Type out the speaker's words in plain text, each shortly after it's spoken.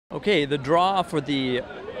Okay, the draw for the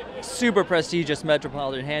super prestigious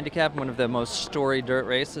Metropolitan Handicap, one of the most storied dirt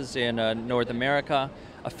races in North America.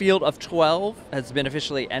 A field of 12 has been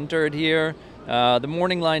officially entered here. The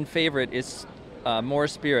morning line favorite is More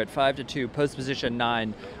Spirit, 5-2, post position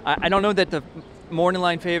 9. I don't know that the morning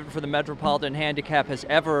line favorite for the Metropolitan Handicap has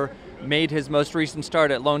ever made his most recent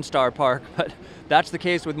start at Lone Star Park, but that's the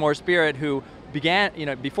case with More Spirit, who began,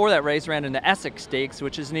 before that race ran in the Essex Stakes,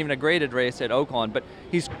 which isn't even a graded race at Oaklawn, but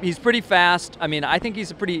he's pretty fast. I mean, I think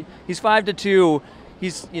he's 5-2.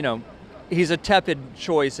 He's a tepid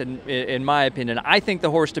choice in my opinion. I think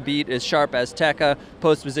the horse to beat is Sharp Azteca,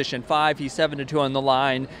 post position 5. He's 7-2 on the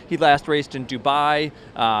line. He last raced in Dubai.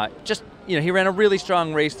 He ran a really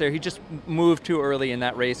strong race there. He just moved too early in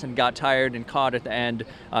that race and got tired and caught at the end.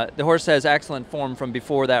 The horse has excellent form from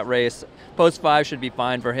before that race. Post 5 should be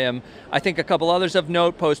fine for him. I think a couple others of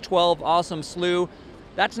note. Post 12, Awesome Slew.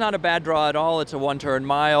 That's not a bad draw at all. It's a one-turn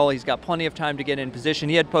mile. He's got plenty of time to get in position.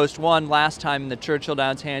 He had post 1 last time in the Churchill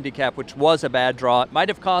Downs Handicap, which was a bad draw. It might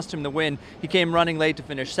have cost him the win. He came running late to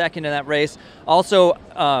finish second in that race. Also,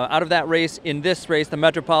 out of that race, in this race, the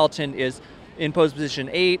Metropolitan is in post position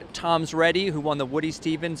 8, Tom's Ready, who won the Woody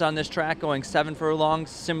Stevens on this track, going 7 furlongs,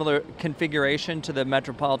 similar configuration to the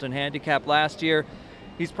Metropolitan Handicap last year.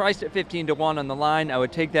 He's priced at 15-1 on the line. I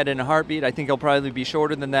would take that in a heartbeat. I think he'll probably be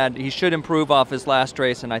shorter than that. He should improve off his last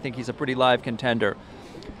race, and I think he's a pretty live contender.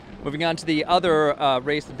 Moving on to the other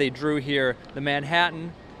race that they drew here, the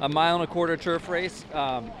Manhattan, a 1.25-mile turf race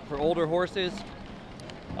for older horses.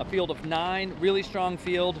 A field of 9, really strong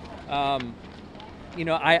field. I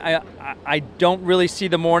don't really see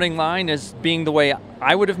the morning line as being the way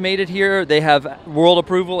I would have made it here. They have world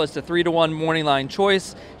approval as the 3-1 morning line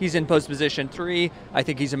choice. He's in post position 3. I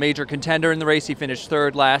think he's a major contender in the race. He finished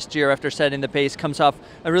 3rd last year after setting the pace. Comes off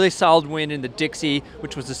a really solid win in the Dixie,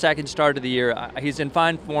 which was the 2nd start of the year. He's in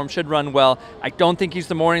fine form, should run well. I don't think he's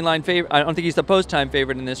the morning line favorite. I don't think he's the post time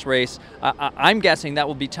favorite in this race. I'm guessing that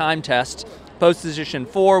will be time test. Post position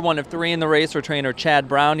 4, 1 of 3 in the race for trainer Chad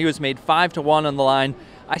Brown. He was made 5-1 on the line.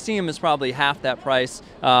 I see him as probably half that price.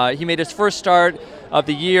 He made his first start of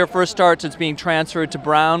the year, first start since being transferred to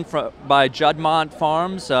Brown by Juddmonte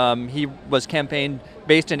Farms. He was campaigned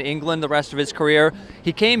based in England the rest of his career.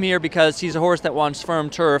 He came here because he's a horse that wants firm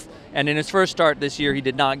turf, and in his first start this year he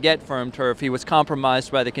did not get firm turf. He was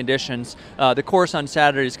compromised by the conditions. The course on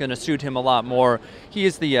Saturday is going to suit him a lot more. He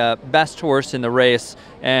is the best horse in the race,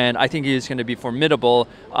 and I think he is going to be formidable.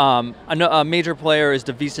 A major player is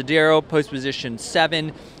Divisadero, post position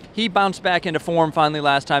 7. He bounced back into form finally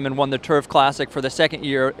last time and won the Turf Classic for the 2nd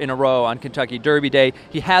year in a row on Kentucky Derby Day.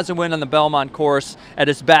 He has a win on the Belmont course. At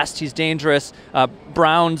his best, he's dangerous.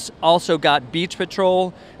 Brown's also got Beach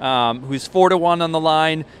Patrol, who's 4-1 on the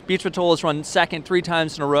line. Beach Patrol has run second 3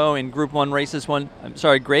 times in a row in Grade 1 races.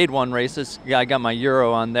 Yeah, I got my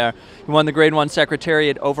Euro on there. He won the Grade 1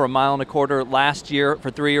 Secretariat over 1.25 miles last year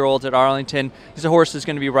for 3-year-olds at Arlington. He's a horse that's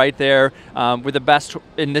going to be right there with the best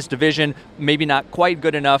in this division. Maybe not quite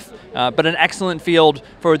good enough, but an excellent field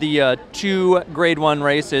for the 2 Grade 1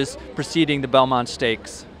 races preceding the Belmont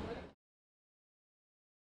Stakes.